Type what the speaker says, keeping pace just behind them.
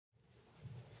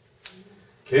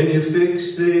Can you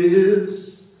fix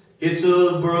this? It's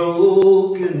a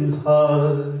broken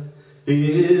heart.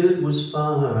 It was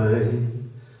fine,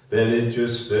 then it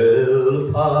just fell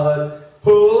apart.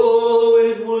 Oh,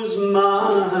 it was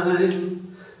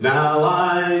mine. Now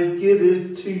I give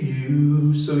it to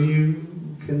you so you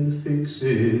can fix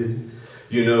it.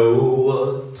 You know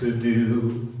what to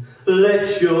do.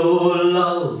 Let your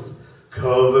love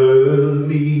cover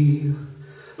me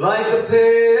like a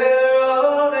pair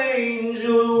of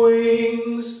angel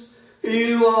wings.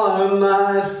 You are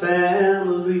my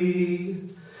family.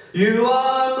 You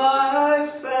are my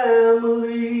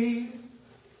family.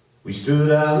 We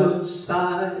stood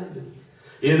outside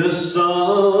in the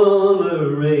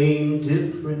summer rain,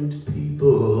 different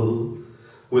people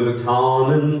with a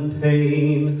common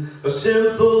pain, a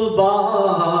simple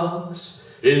box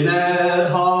in that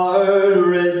hard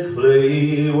red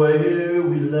clay where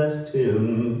we left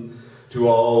him to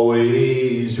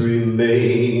always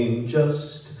remain.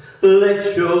 Just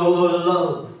let your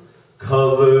love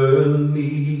cover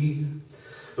me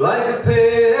like a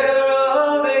pair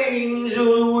of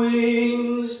angel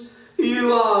wings.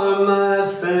 You are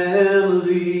my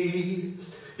family.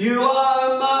 You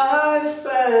are my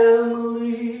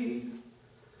family.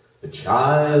 A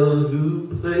child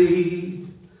who played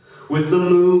with the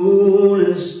moon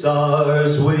and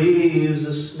stars, waves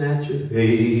a snatch of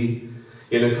hay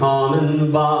in a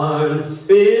common barn,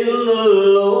 in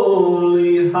the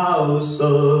lonely house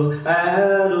of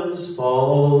Adam's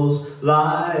Falls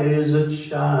lies a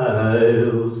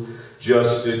child,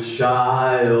 just a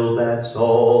child, that's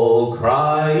all,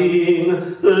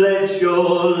 crying, let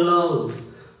your love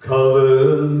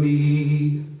cover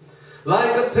me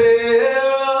like a pair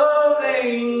of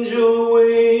angel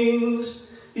wings.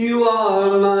 You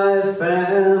are my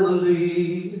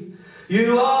family.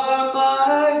 You are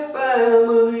my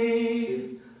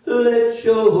family. Let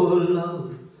your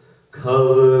love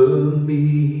cover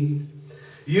me.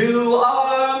 You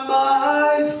are my